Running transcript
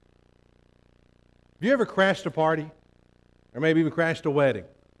Have you ever crashed a party? Or maybe even crashed a wedding?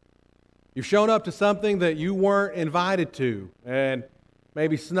 You've shown up to something that you weren't invited to and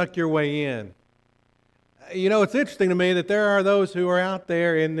maybe snuck your way in. You know, it's interesting to me that there are those who are out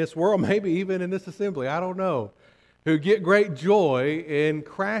there in this world, maybe even in this assembly, I don't know, who get great joy in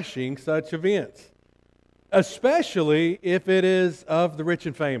crashing such events, especially if it is of the rich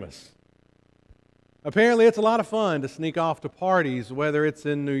and famous. Apparently, it's a lot of fun to sneak off to parties, whether it's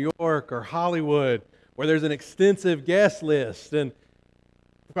in New York or Hollywood, where there's an extensive guest list. And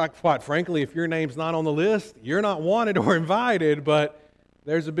quite frankly, if your name's not on the list, you're not wanted or invited, but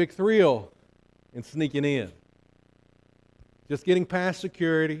there's a big thrill in sneaking in. Just getting past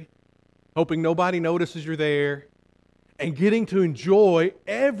security, hoping nobody notices you're there, and getting to enjoy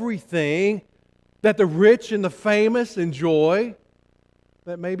everything that the rich and the famous enjoy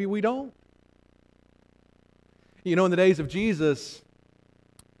that maybe we don't. You know, in the days of Jesus,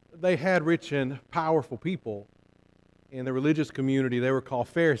 they had rich and powerful people in the religious community. They were called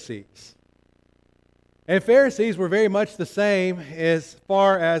Pharisees. And Pharisees were very much the same as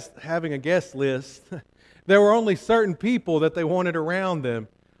far as having a guest list. There were only certain people that they wanted around them,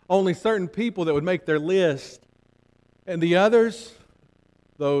 only certain people that would make their list. And the others,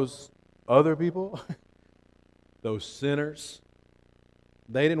 those other people, those sinners,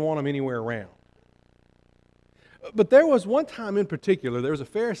 they didn't want them anywhere around. But there was one time in particular, there was a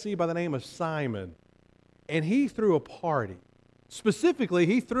Pharisee by the name of Simon, and he threw a party. Specifically,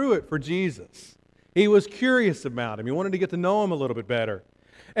 he threw it for Jesus. He was curious about him. He wanted to get to know him a little bit better.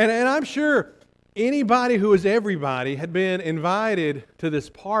 And I'm sure anybody who is everybody had been invited to this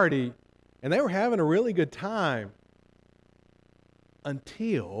party, and they were having a really good time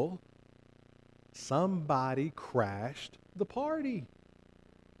until somebody crashed the party.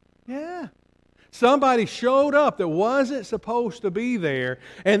 Yeah. Somebody showed up that wasn't supposed to be there,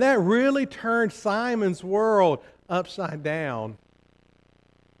 and that really turned Simon's world upside down.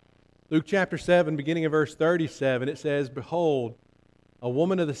 Luke chapter 7, beginning in verse 37, it says, "Behold, a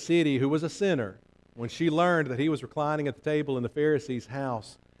woman of the city who was a sinner, when she learned that he was reclining at the table in the Pharisee's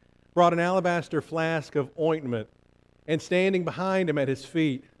house, brought an alabaster flask of ointment, and standing behind him at his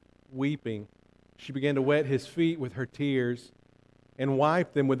feet, weeping, she began to wet his feet with her tears, and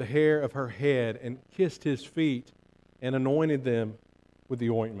wiped them with the hair of her head, and kissed his feet, and anointed them with the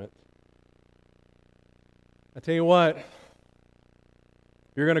ointment." I tell you what, if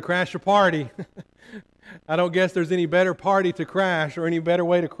you're going to crash a party, I don't guess there's any better party to crash or any better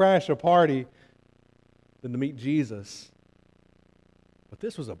way to crash a party than to meet Jesus. But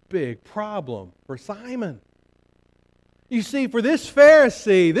this was a big problem for Simon. You see, for this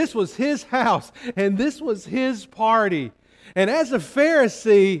Pharisee, this was his house, and this was his party. And as a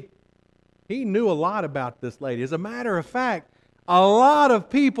Pharisee, he knew a lot about this lady. As a matter of fact, a lot of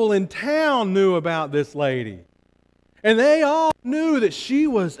people in town knew about this lady. And they all knew that she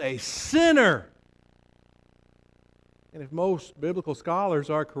was a sinner. And if most biblical scholars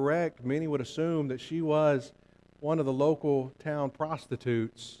are correct, many would assume that she was one of the local town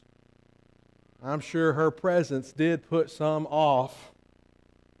prostitutes. I'm sure her presence did put some off.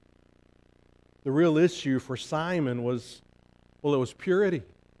 The real issue for Simon was, well, it was purity.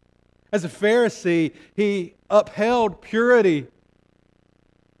 As a Pharisee, he upheld purity.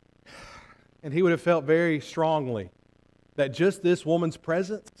 And he would have felt very strongly that just this woman's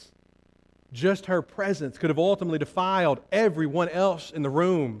presence, just her presence, could have ultimately defiled everyone else in the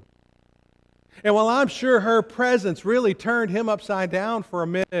room. And while I'm sure her presence really turned him upside down for a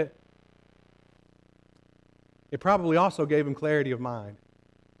minute, it probably also gave him clarity of mind.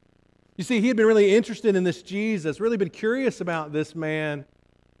 You see, he had been really interested in this Jesus, really been curious about this man.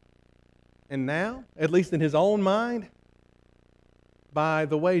 And now, at least in his own mind, by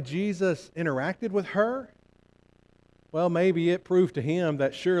the way Jesus interacted with her, well, maybe it proved to him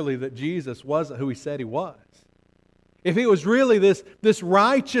that surely that Jesus wasn't who he said he was. If he was really this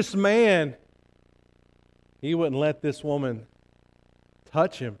righteous man, he wouldn't let this woman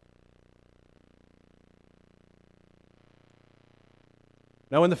touch him.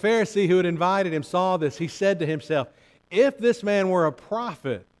 Now, when the Pharisee who had invited him saw this, he said to himself, if this man were a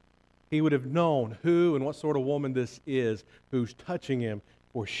prophet, he would have known who and what sort of woman this is who's touching him,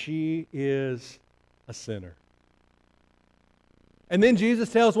 for she is a sinner. And then Jesus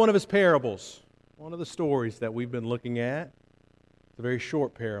tells one of his parables, one of the stories that we've been looking at. It's a very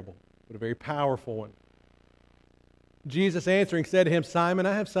short parable, but a very powerful one. Jesus answering said to him, "Simon,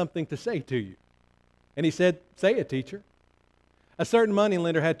 I have something to say to you." And he said, "Say it, teacher." A certain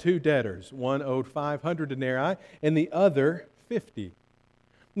moneylender had two debtors. One owed 500 denarii and the other 50.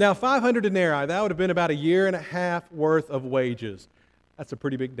 Now, 500 denarii, that would have been about a year and a half worth of wages. That's a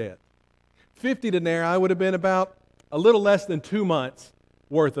pretty big debt. 50 denarii would have been about a little less than 2 months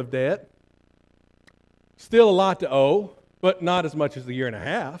worth of debt. Still a lot to owe, but not as much as a year and a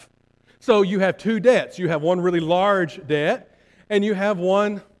half. So you have two debts. You have one really large debt, and you have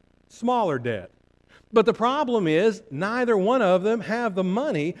one smaller debt. But the problem is, neither one of them have the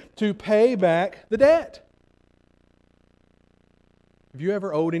money to pay back the debt. Have you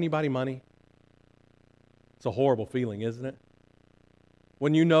ever owed anybody money? It's a horrible feeling, isn't it?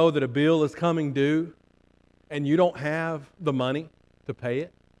 When you know that a bill is coming due, and you don't have the money to pay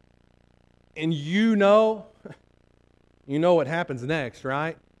it. And you know what happens next,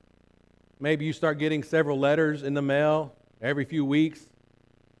 right? Maybe you start getting several letters in the mail every few weeks.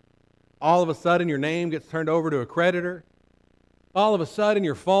 All of a sudden, your name gets turned over to a creditor. All of a sudden,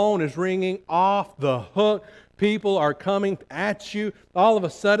 your phone is ringing off the hook. People are coming at you. All of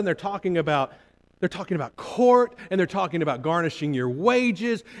a sudden, they're talking about court, and they're talking about garnishing your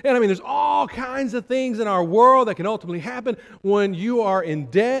wages. And I mean, there's all kinds of things in our world that can ultimately happen when you are in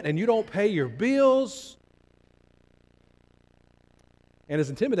debt and you don't pay your bills. And as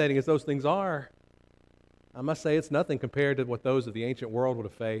intimidating as those things are, I must say it's nothing compared to what those of the ancient world would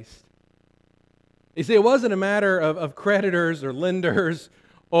have faced. You see, it wasn't a matter of creditors or lenders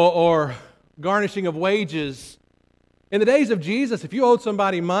or garnishing of wages. In the days of Jesus, if you owed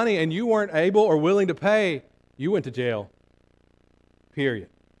somebody money and you weren't able or willing to pay, you went to jail. Period.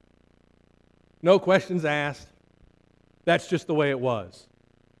 No questions asked. That's just the way it was.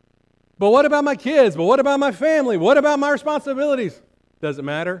 But what about my kids? But what about my family? What about my responsibilities? Doesn't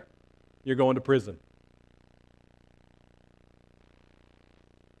matter. You're going to prison.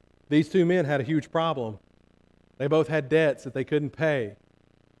 These two men had a huge problem. They both had debts that they couldn't pay.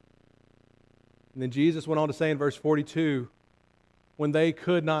 And then Jesus went on to say in verse 42, when they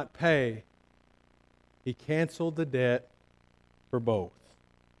could not pay, He canceled the debt for both.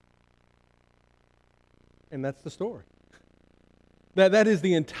 And that's the story. That is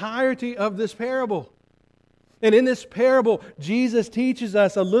the entirety of this parable. And in this parable, Jesus teaches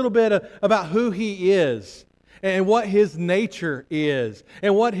us a little bit about who He is and what His nature is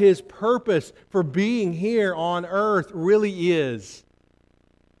and what His purpose for being here on earth really is.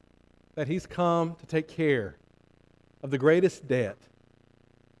 That He's come to take care of the greatest debt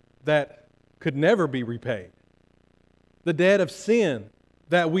that could never be repaid. The debt of sin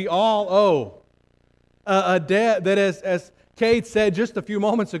that we all owe. A debt that, as Kate said just a few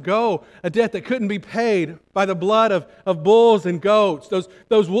moments ago, a debt that couldn't be paid by the blood of bulls and goats,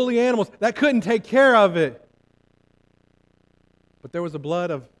 those woolly animals, that couldn't take care of it. But there was the blood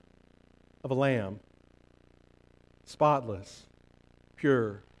of a lamb, spotless,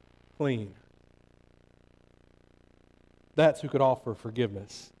 pure, clean. That's who could offer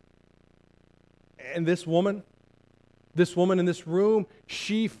forgiveness. And this woman in this room,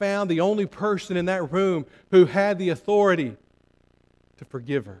 she found the only person in that room who had the authority to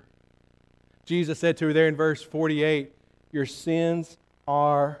forgive her. Jesus said to her there in verse 48, your sins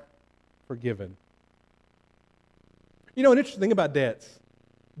are forgiven. You know, an interesting thing about debts.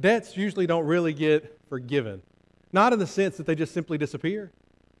 Debts usually don't really get forgiven. Not in the sense that they just simply disappear.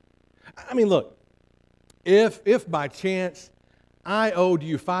 I mean, look, if by chance I owed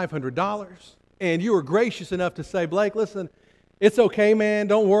you $500 and you were gracious enough to say, Blake, listen, it's okay, man,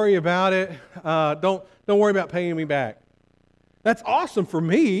 don't worry about it. Don't worry about paying me back. That's awesome for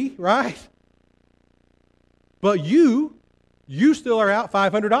me, right? But you still are out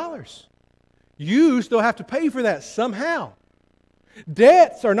 $500. You still have to pay for that somehow.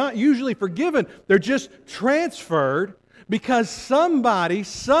 Debts are not usually forgiven. They're just transferred because somebody,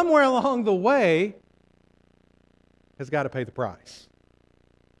 somewhere along the way, has got to pay the price.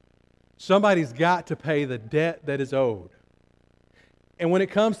 Somebody's got to pay the debt that is owed. And when it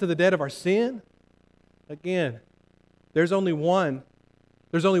comes to the debt of our sin, again, there's only one.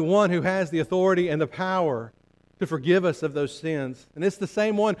 There's only one who has the authority and the power to forgive us of those sins. And it's the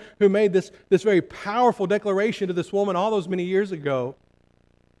same one who made this very powerful declaration to this woman all those many years ago.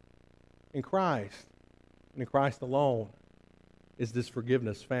 In Christ, and in Christ alone, is this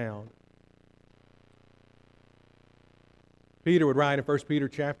forgiveness found. Peter would write in 1 Peter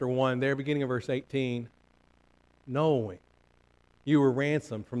chapter 1, there beginning of verse 18, knowing you were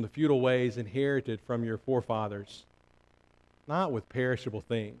ransomed from the futile ways inherited from your forefathers, not with perishable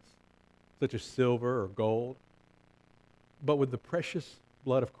things, such as silver or gold, but with the precious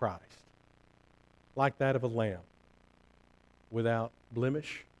blood of Christ, like that of a lamb, without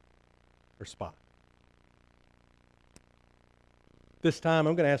blemish or spot. This time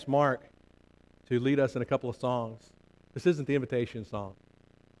I'm going to ask Mark to lead us in a couple of songs. This isn't the invitation song.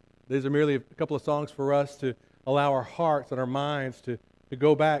 These are merely a couple of songs for us to allow our hearts and our minds to to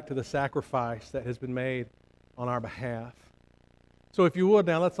go back to the sacrifice that has been made on our behalf. So if you would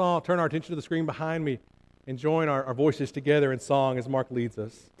now, let's all turn our attention to the screen behind me and join our voices together in song as Mark leads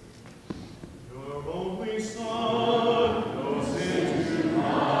us. Your only Son goes into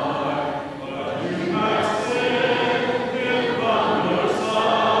mine, but you have sent him from your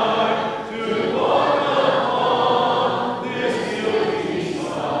side to walk upon this guilty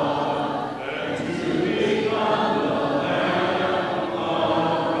sod and to become the Lamb of God.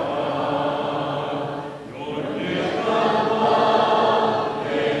 Your gift of love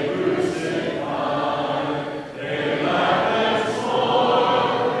they crucified, they laughed and swore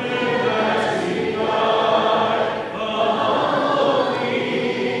him as he died. Among the weak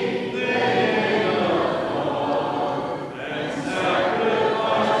they made a form and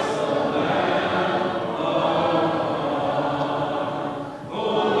sacrificed the Lamb of God. O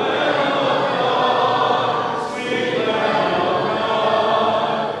Lamb of God, sweet Lamb of God, I love the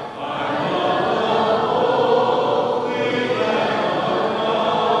holy Lamb of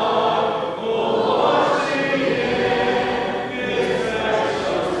God. O wash me in his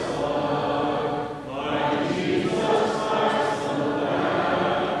precious blood, like Jesus Christ the Lamb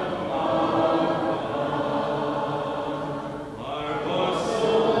of God. I was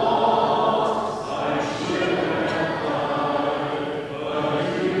so lost I should have died, but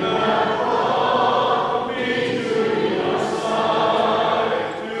you have brought me to your side to heal and wipe your sad blood and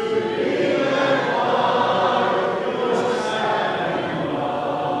to become the Lamb of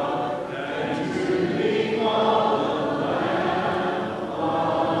God. O Lamb of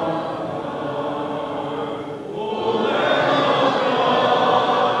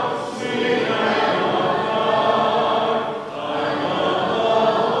God, sweet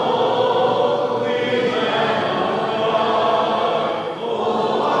Lamb of God, I love the holy Lamb of God.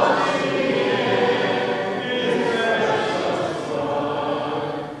 O wash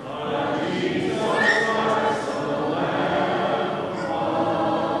me in his precious blood, like Jesus Christ the Lamb of God.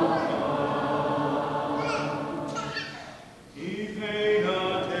 He paid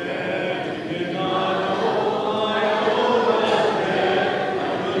a debt he did not owe. I owe the debt I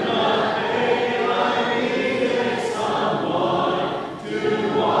could not pay. I needed someone to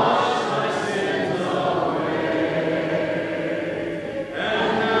wash my sins away. And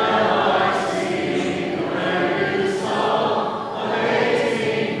now I sing a brand new song,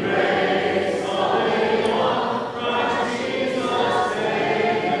 amazing grace, falling on Christ Jesus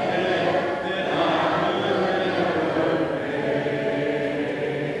paid the debt that I could never pay.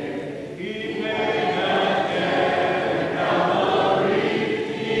 He paid that debt at Calvary.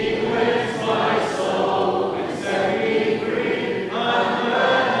 He cleansed my soul and set me free. I'm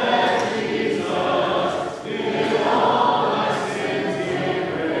glad that Jesus did all my sins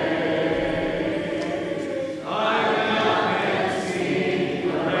erase. I now can sing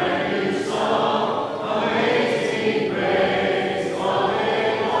a brand new song, amazing grace,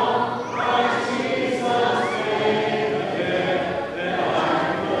 falling on Christ Jesus paid the debt that I could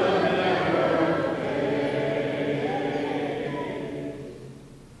never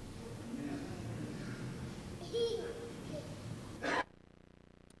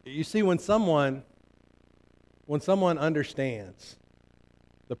pay. You see, when someone understands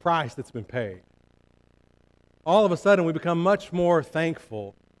the price that's been paid, all of a sudden we become much more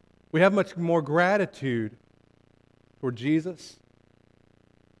thankful. We have much more gratitude toward Jesus,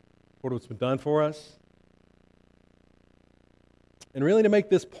 toward what's been done for us. And really to make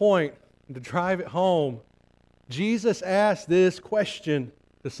this point and to drive it home, Jesus asked this question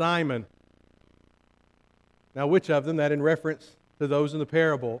to Simon. Now, which of them, that in reference to those in the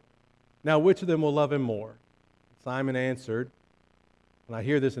parable, now which of them will love him more? Simon answered, and I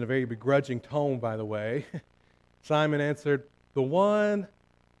hear this in a very begrudging tone, by the way. Simon answered, the one,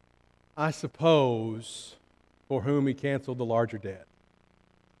 I suppose, for whom he canceled the larger debt.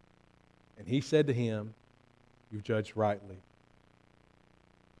 And he said to him, you've judged rightly.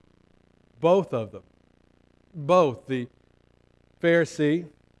 Both of them, both the Pharisee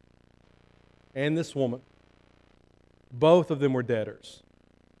and this woman, both of them were debtors.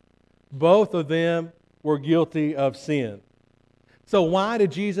 Both of them were guilty of sin. So why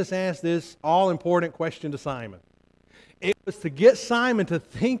did Jesus ask this all-important question to Simon? It was to get Simon to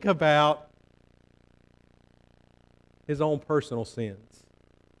think about his own personal sins.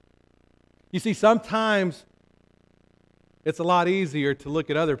 You see, sometimes it's a lot easier to look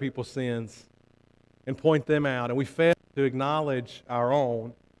at other people's sins and point them out, and we fail to acknowledge our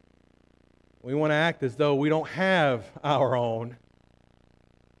own. We want to act as though we don't have our own.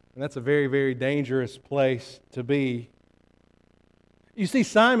 And that's a very, very dangerous place to be. You see,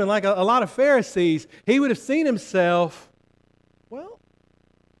 Simon, like a lot of Pharisees, he would have seen himself, well,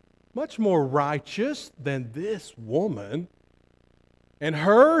 much more righteous than this woman. And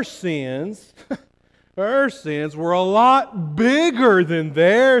her sins, her sins were a lot bigger than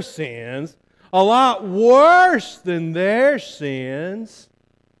their sins, a lot worse than their sins.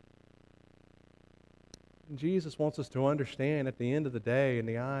 And Jesus wants us to understand at the end of the day, in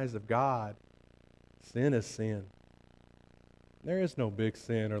the eyes of God, sin is sin. There is no big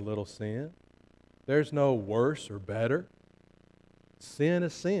sin or little sin. There's no worse or better. Sin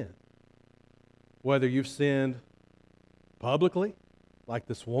is sin. Whether you've sinned publicly, like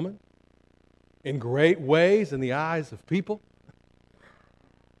this woman, in great ways in the eyes of people,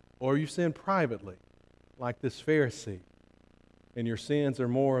 or you sinned privately, like this Pharisee, and your sins are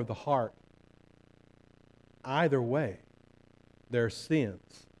more of the heart. Either way, they're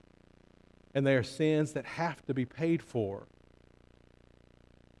sins. And they are sins that have to be paid for.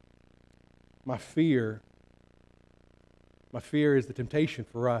 My fear is the temptation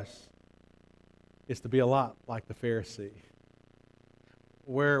for us is to be a lot like the Pharisee,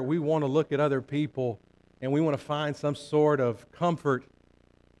 where we want to look at other people and we want to find some sort of comfort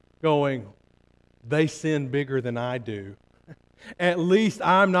going, they sin bigger than I do. At least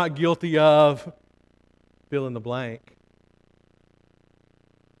I'm not guilty of fill in the blank.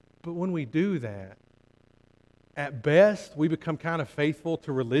 But when we do that, at best, we become kind of faithful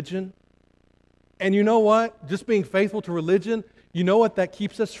to religion. And you know what? Just being faithful to religion, you know what that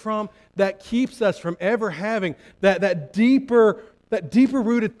keeps us from? That keeps us from ever having that deeper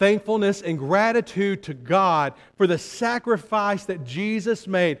rooted thankfulness and gratitude to God for the sacrifice that Jesus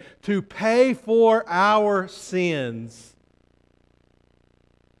made to pay for our sins.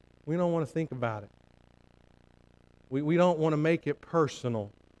 We don't want to think about it. We don't want to make it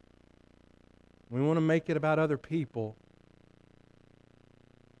personal. We want to make it about other people.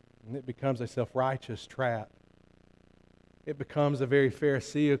 And it becomes a self-righteous trap. It becomes a very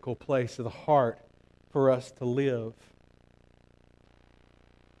pharisaical place of the heart for us to live.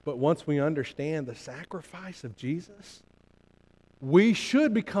 But once we understand the sacrifice of Jesus, we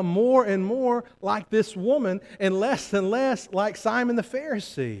should become more and more like this woman and less like Simon the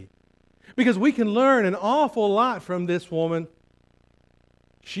Pharisee. Because we can learn an awful lot from this woman.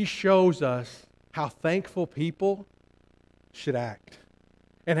 She shows us how thankful people should act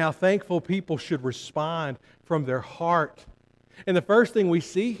and how thankful people should respond from their heart. And the first thing we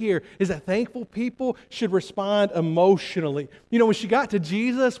see here is that thankful people should respond emotionally. You know, when she got to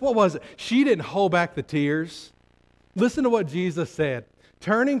Jesus, what was it? She didn't hold back the tears. Listen to what Jesus said.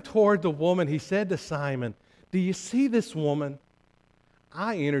 Turning toward the woman, he said to Simon, "Do you see this woman?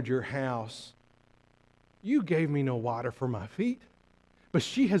 I entered your house. You gave me no water for my feet, but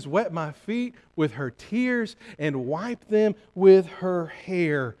she has wet my feet with her tears and wiped them with her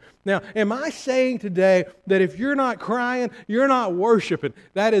hair." Now, am I saying today that if you're not crying, you're not worshiping?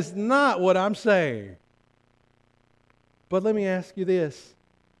 That is not what I'm saying. But let me ask you this.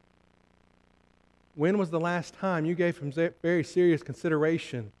 When was the last time you gave some very serious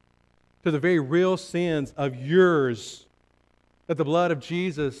consideration to the very real sins of yours that the blood of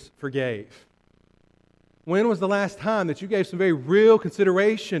Jesus forgave? When was the last time that you gave some very real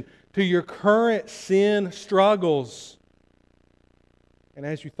consideration to your current sin struggles? And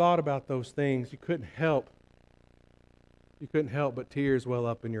as you thought about those things, you couldn't help but tears well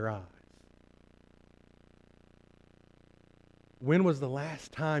up in your eyes. When was the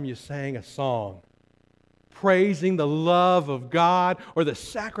last time you sang a song praising the love of God or the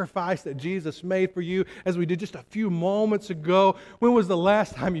sacrifice that Jesus made for you, as we did just a few moments ago? When was the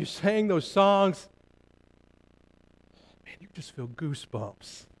last time you sang those songs? Man, you just feel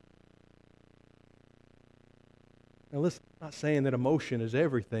goosebumps. Now listen, I'm not saying that emotion is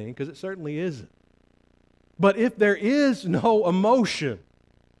everything, because it certainly isn't. But if there is no emotion,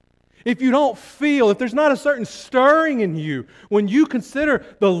 if you don't feel, if there's not a certain stirring in you when you consider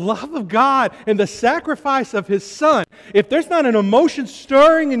the love of God and the sacrifice of His Son, if there's not an emotion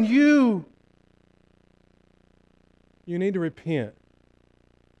stirring in you, you need to repent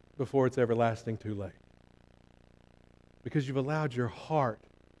before it's everlasting too late. Because you've allowed your heart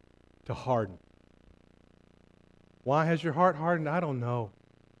to harden. Why has your heart hardened? I don't know.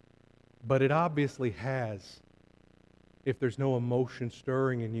 But it obviously has if there's no emotion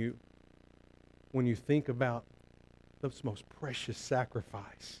stirring in you when you think about this most precious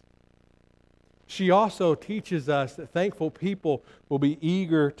sacrifice. She also teaches us that thankful people will be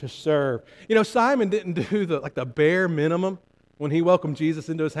eager to serve. You know, Simon didn't do the bare minimum when he welcomed Jesus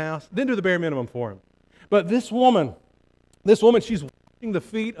into his house. Didn't do the bare minimum for him. But this woman, she's washing the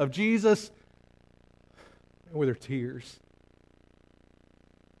feet of Jesus with her tears.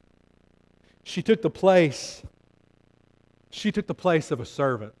 She took the place of a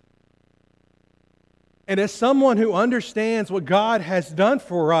servant. And as someone who understands what God has done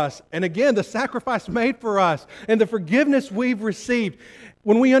for us, and again, the sacrifice made for us, and the forgiveness we've received,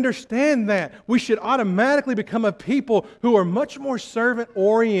 when we understand that, we should automatically become a people who are much more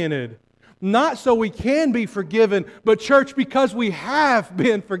servant-oriented. Not so we can be forgiven, but church, because we have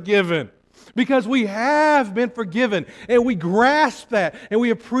been forgiven. Because we have been forgiven, and we grasp that, and we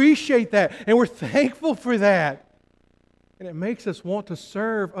appreciate that, and we're thankful for that. And it makes us want to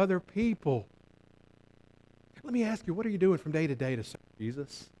serve other people. Let me ask you, what are you doing from day to day to serve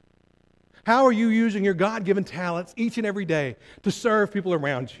Jesus? How are you using your God-given talents each and every day to serve people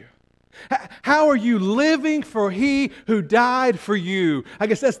around you? How are you living for He who died for you? I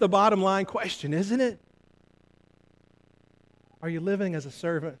guess that's the bottom line question, isn't it? Are you living as a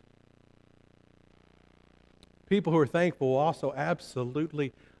servant? People who are thankful will also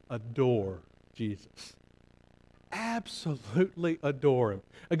absolutely adore Jesus. Absolutely adore Him.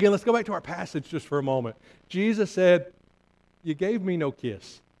 Again, let's go back to our passage just for a moment. Jesus said, "You gave me no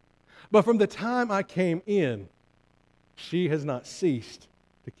kiss, but from the time I came in, she has not ceased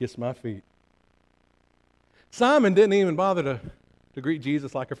to kiss my feet." Simon didn't even bother to greet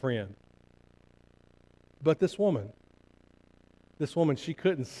Jesus like a friend. But this woman, she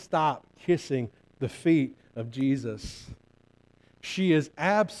couldn't stop kissing the feet of Jesus. She is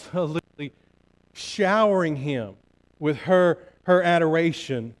absolutely showering Him with her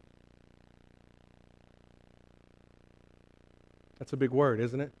adoration. That's a big word,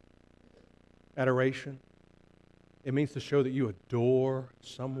 isn't it? Adoration. It means to show that you adore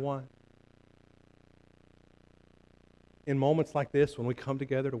someone. In moments like this, when we come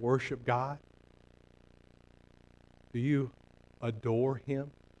together to worship God, do you adore Him?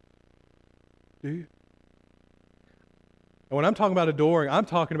 Do you? And when I'm talking about adoring, I'm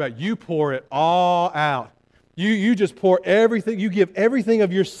talking about you pour it all out. You just pour everything, you give everything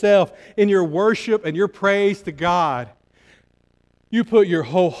of yourself in your worship and your praise to God. You put your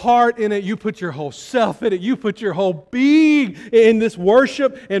whole heart in it. You put your whole self in it. You put your whole being in this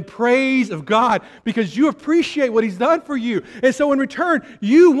worship and praise of God because you appreciate what He's done for you. And so in return,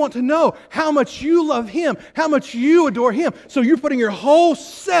 you want to know how much you love Him, how much you adore Him. So you're putting your whole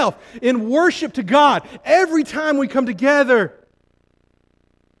self in worship to God every time we come together.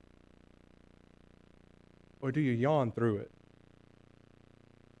 Or do you yawn through it?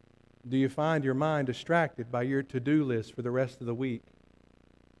 Do you find your mind distracted by your to-do list for the rest of the week?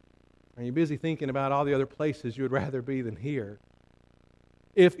 Are you busy thinking about all the other places you would rather be than here?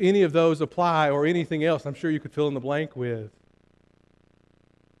 If any of those apply or anything else, I'm sure you could fill in the blank with.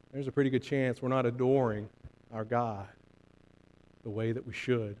 There's a pretty good chance we're not adoring our God the way that we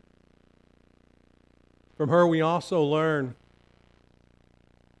should. From her, we also learn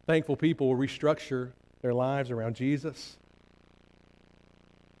thankful people will restructure their lives around Jesus.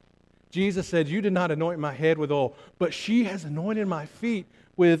 Jesus said, "You did not anoint my head with oil, but she has anointed my feet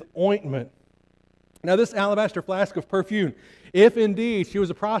with ointment." Now this alabaster flask of perfume, if indeed she was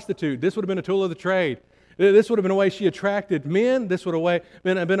a prostitute, this would have been a tool of the trade. This would have been a way she attracted men. This would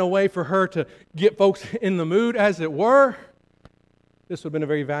have been a way for her to get folks in the mood, as it were. This would have been a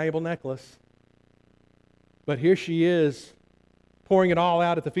very valuable necklace. But here she is, pouring it all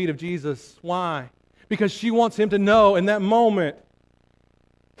out at the feet of Jesus. Why? Because she wants him to know in that moment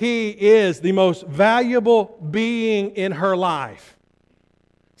he is the most valuable being in her life.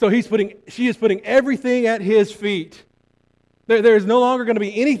 So she is putting everything at his feet. There is no longer going to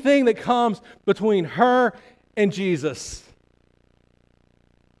be anything that comes between her and Jesus.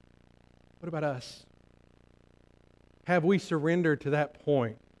 What about us? Have we surrendered to that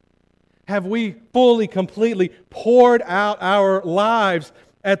point? Have we fully, completely poured out our lives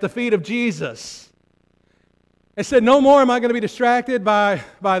at the feet of Jesus? And said, no more am I going to be distracted by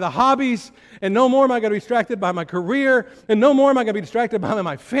the hobbies, and no more am I going to be distracted by my career, and no more am I going to be distracted by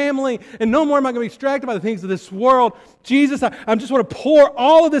my family, and no more am I going to be distracted by the things of this world. Jesus, I just want to pour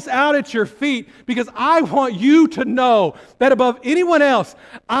all of this out at your feet because I want you to know that above anyone else,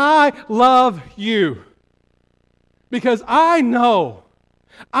 I love you. Because I know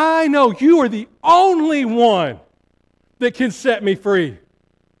you are the only one that can set me free.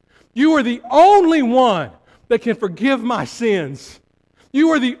 You are the only one that can forgive my sins. You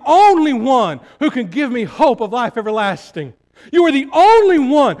are the only one who can give me hope of life everlasting. You are the only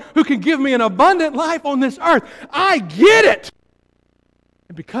one who can give me an abundant life on this earth. I get it.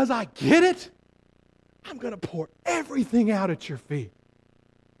 And because I get it, I'm going to pour everything out at your feet.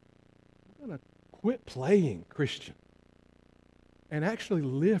 I'm going to quit playing Christian and actually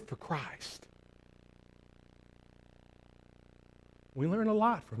live for Christ. We learn a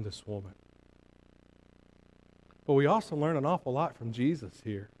lot from this woman. But we also learn an awful lot from Jesus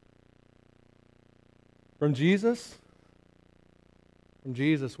here. From Jesus,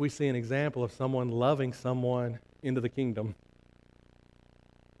 we see an example of someone loving someone into the kingdom.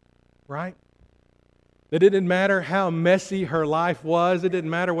 Right? It didn't matter how messy her life was. It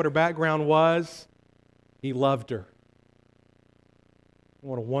didn't matter what her background was. He loved her.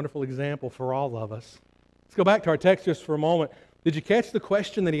 What a wonderful example for all of us. Let's go back to our text just for a moment. Did you catch the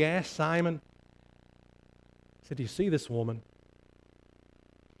question that he asked Simon? He said, do you see this woman?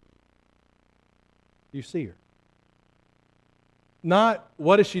 Do you see her? Not,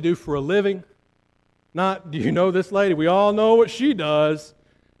 what does she do for a living? Not, do you know this lady? We all know what she does.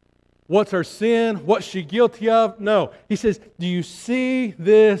 What's her sin? What's she guilty of? No. He says, do you see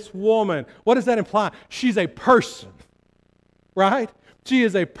this woman? What does that imply? She's a person, right? She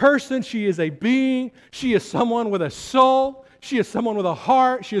is a person. She is a being. She is someone with a soul. She is someone with a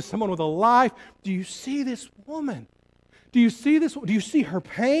heart. She is someone with a life. Do you see this woman? Do you see this? Do you see her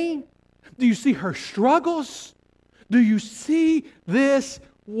pain? Do you see her struggles? Do you see this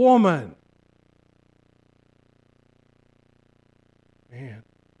woman? Man.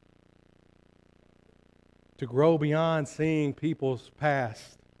 To grow beyond seeing people's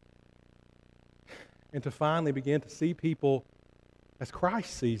past and to finally begin to see people as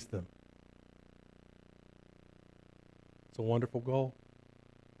Christ sees them. It's a wonderful goal.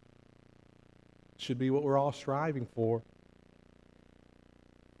 It should be what we're all striving for.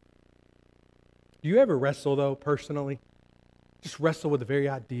 Do you ever wrestle, though, personally? Just wrestle with the very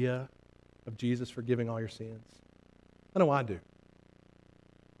idea of Jesus forgiving all your sins? I know I do.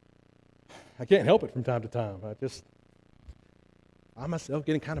 I can't help it from time to time. I find myself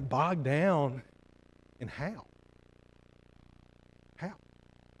getting kind of bogged down in how. How?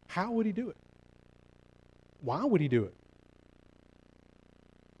 How would he do it? Why would he do it?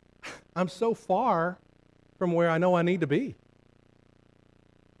 I'm so far from where I know I need to be.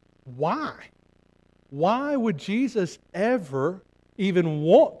 Why? Why would Jesus ever even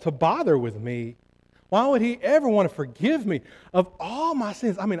want to bother with me? Why would he ever want to forgive me of all my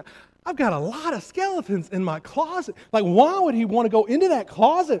sins? I mean, I've got a lot of skeletons in my closet. Like, why would he want to go into that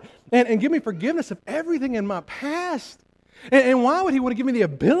closet and give me forgiveness of everything in my past? And why would he want to give me the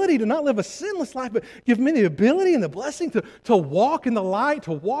ability to not live a sinless life, but give me the ability and the blessing to walk in the light,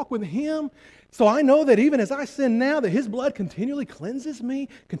 to walk with him? So I know that even as I sin now, that his blood continually cleanses me,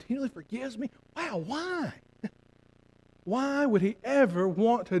 continually forgives me. Wow, why? Why would he ever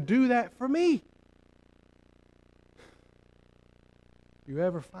want to do that for me? If you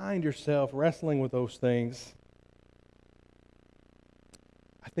ever find yourself wrestling with those things,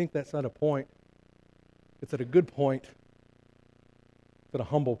 I think that's at a point. It's at a good point. It's at a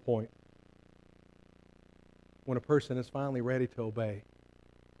humble point. When a person is finally ready to obey.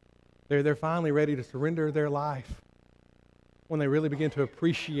 They're finally ready to surrender their life. When they really begin to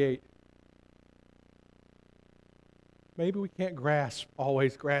appreciate. Maybe we can't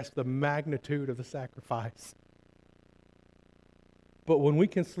always grasp the magnitude of the sacrifice. But when we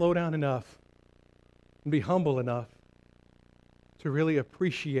can slow down enough and be humble enough to really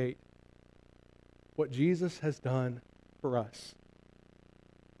appreciate what Jesus has done for us.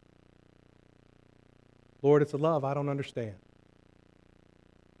 Lord, it's a love I don't understand.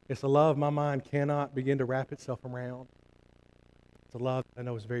 It's a love my mind cannot begin to wrap itself around. It's a love I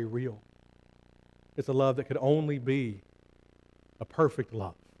know is very real. It's a love that could only be a perfect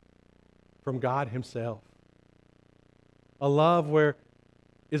love from God himself. A love where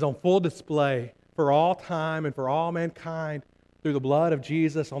is on full display for all time and for all mankind through the blood of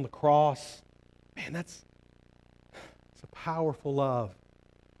Jesus on the cross. Man, it's a powerful love.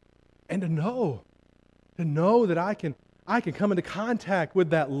 And to know that I can come into contact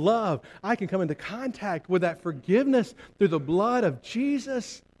with that love. I can come into contact with that forgiveness through the blood of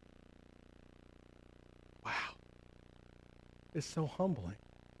Jesus. Wow. It's so humbling.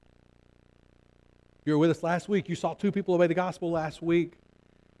 You were with us last week. You saw 2 people obey the gospel last week.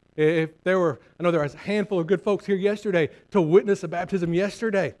 I know there was a handful of good folks here yesterday to witness a baptism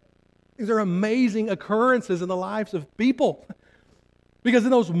yesterday. These are amazing occurrences in the lives of people. Because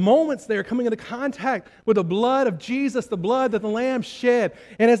in those moments they are coming into contact with the blood of Jesus, the blood that the Lamb shed.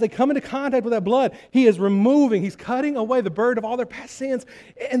 And as they come into contact with that blood, he is removing, he's cutting away the burden of all their past sins.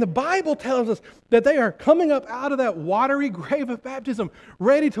 And the Bible tells us that they are coming up out of that watery grave of baptism,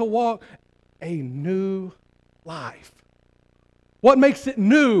 ready to walk a new life. What makes it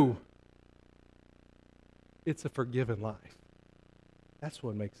new? It's a forgiven life. That's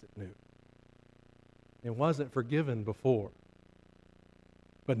what makes it new. It wasn't forgiven before,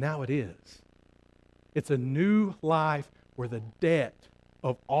 but now it is. It's a new life where the debt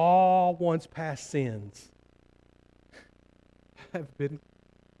of all one's past sins have been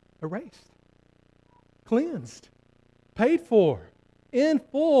erased, cleansed, paid for, in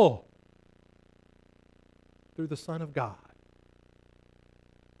full, through the Son of God.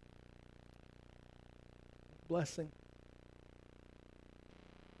 Blessing.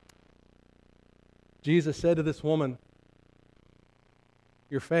 Jesus said to this woman,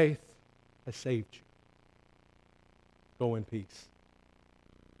 your faith has saved you. Go in peace.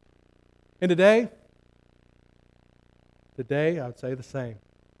 And today I would say the same.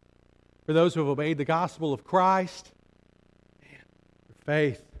 For those who have obeyed the gospel of Christ,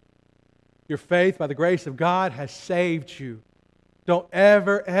 man, your faith by the grace of God has saved you. Don't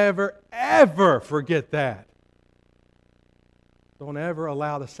ever, ever, ever forget that. Don't ever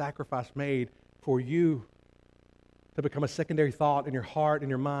allow the sacrifice made for you to become a secondary thought in your heart and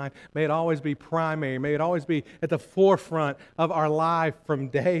your mind. May it always be primary. May it always be at the forefront of our life from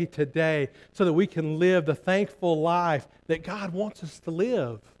day to day so that we can live the thankful life that God wants us to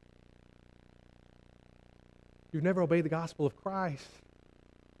live. If you've never obeyed the gospel of Christ,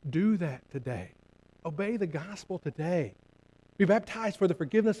 do that today. Obey the gospel today. Be baptized for the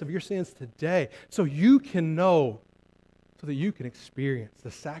forgiveness of your sins today so you can know, so that you can experience the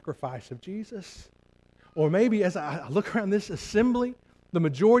sacrifice of Jesus. Or maybe as I look around this assembly, the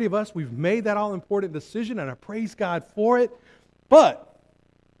majority of us, we've made that all-important decision, and I praise God for it. But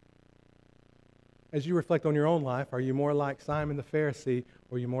as you reflect on your own life, are you more like Simon the Pharisee,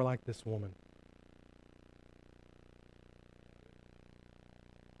 or are you more like this woman?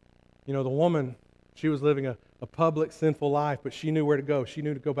 You know, the woman, she was living a public, sinful life, but she knew where to go. She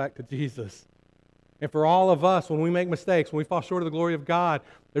knew to go back to Jesus. And for all of us, when we make mistakes, when we fall short of the glory of God,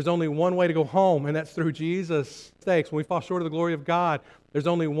 there's only one way to go home, and that's through Jesus. When we fall short of the glory of God, there's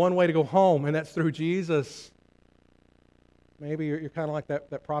only one way to go home, and that's through Jesus. Maybe you're kind of like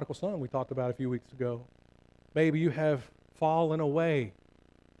that prodigal son we talked about a few weeks ago. Maybe you have fallen away.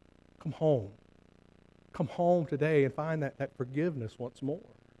 Come home. Come home today and find that forgiveness once more.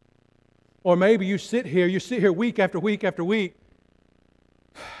 Or maybe you sit here week after week after week,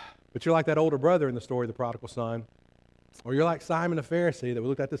 but you're like that older brother in the story of the prodigal son. Or you're like Simon the Pharisee that we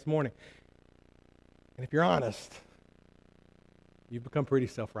looked at this morning. And if you're honest, you've become pretty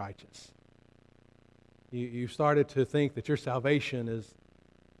self-righteous. You've started to think that your salvation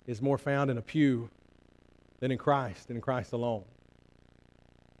is more found in a pew than in Christ and in Christ alone.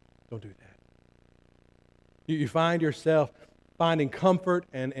 Don't do that. You find yourself finding comfort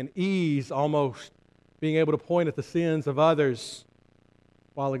and ease almost, being able to point at the sins of others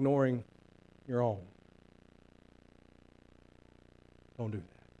while ignoring your own. Don't do that.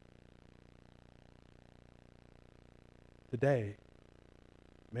 Today,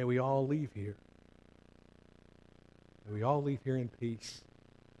 may we all leave here. May we all leave here in peace,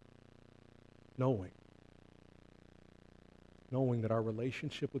 knowing that our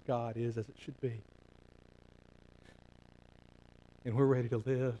relationship with God is as it should be. And we're ready to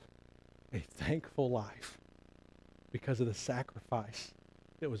live a thankful life because of the sacrifice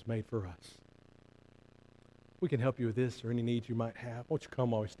that was made for us. We can help you with this or any needs you might have. Won't you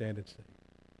come while we stand and sing?